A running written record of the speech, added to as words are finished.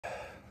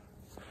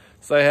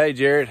Say hey,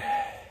 Jared.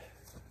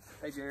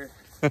 Hey, Jared.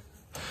 All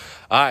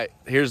right,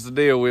 here's the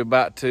deal. We're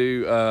about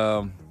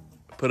to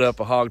put up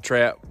a hog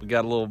trap. We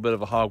got a little bit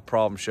of a hog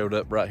problem showed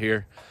up right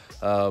here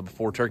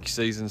before turkey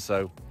season,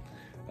 so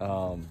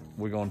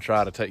we're going to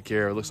try to take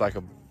care of it. Looks like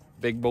a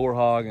big boar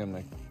hog and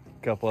a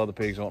couple other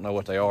pigs. I don't know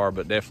what they are,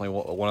 but definitely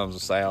one of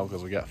them's a sow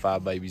because we got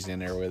 5 babies in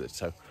there with it.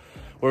 So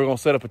we're going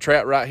to set up a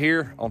trap right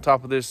here on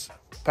top of this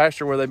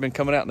pasture where they've been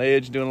coming out on the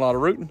edge and doing a lot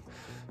of rooting.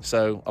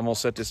 So I'm going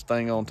to set this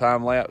thing on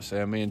time lapse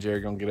and me and Jerry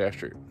are going to get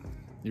after it.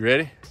 You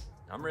ready?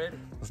 I'm ready.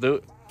 Let's do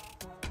it.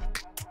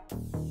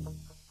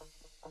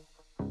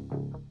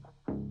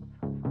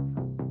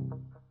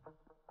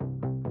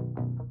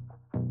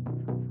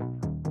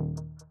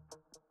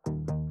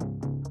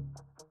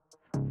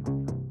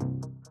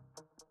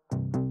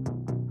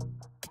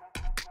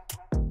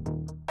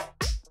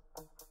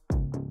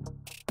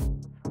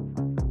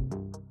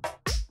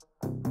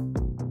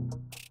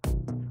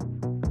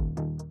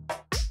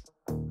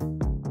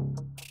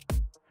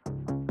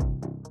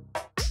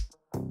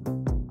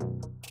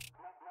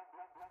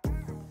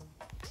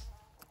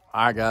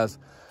 All right, guys,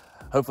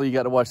 hopefully you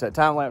got to watch that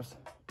time lapse.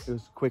 It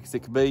was as quick as it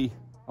could be.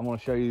 I'm going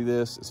to show you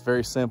this. It's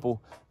very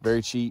simple,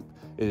 very cheap.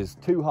 It is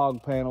 2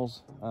 hog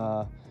panels.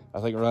 I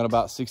think it run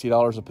about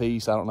 $60 a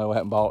piece. I don't know, I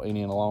haven't bought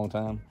any in a long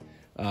time.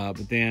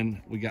 But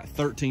then we got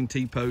 13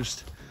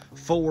 T-posts.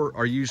 4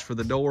 are used for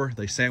the door.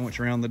 They sandwich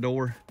around the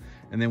door.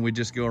 And then we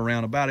just go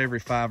around about every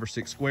 5 or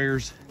 6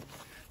 squares.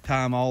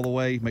 Tie them all the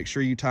way. Make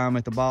sure you tie them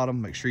at the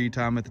bottom. Make sure you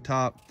tie them at the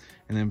top.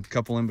 And then a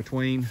couple in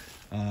between.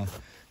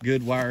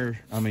 Good wire.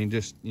 I mean,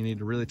 just you need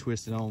to really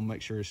twist it on,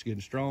 make sure it's good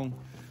and strong.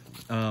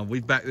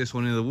 We've backed this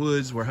one into the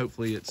woods where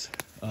hopefully it's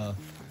a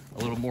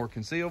little more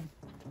concealed.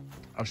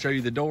 I'll show you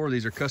the door.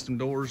 These are custom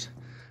doors.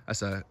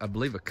 That's I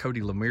believe a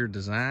Cody Lemire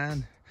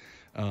design.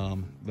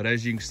 But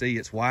as you can see,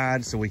 it's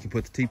wide, so we can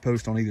put the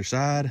T-post on either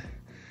side,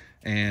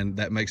 and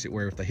that makes it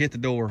where if they hit the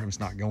door, it's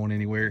not going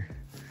anywhere.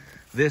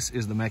 This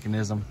is the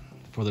mechanism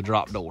for the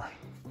drop door.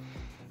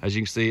 As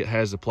you can see, it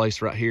has a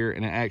place right here,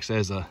 and it acts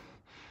as a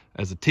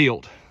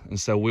tilt. And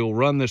so we'll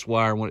run this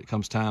wire when it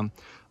comes time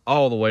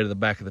all the way to the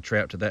back of the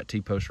trap to that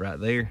T-post right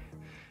there.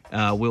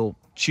 We'll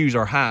choose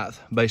our height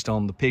based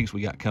on the pigs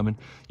we got coming.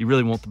 You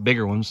really want the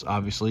bigger ones,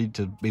 obviously,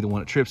 to be the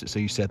one that trips it, so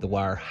you set the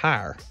wire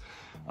higher.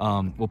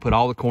 We'll put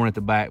all the corn at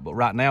the back, but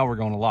right now we're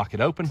going to lock it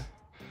open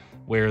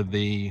where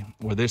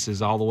this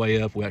is all the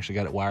way up. We actually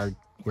got it wired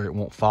where it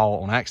won't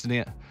fall on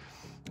accident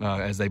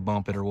as they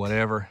bump it or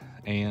whatever.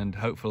 And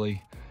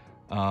hopefully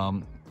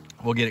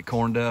we'll get it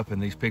corned up and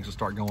these pigs will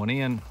start going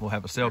in. We'll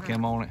have a cell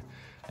cam on it.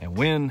 And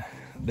when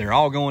they're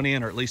all going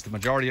in, or at least the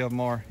majority of them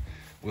are,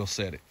 we'll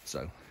set it.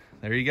 So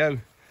there you go.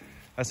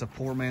 That's a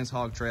poor man's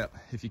hog trap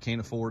if you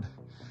can't afford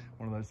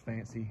one of those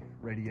fancy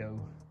radio,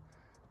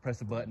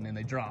 press a button and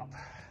they drop,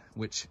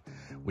 which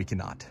we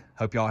cannot.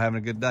 Hope y'all having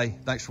a good day.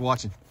 Thanks for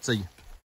watching. See you.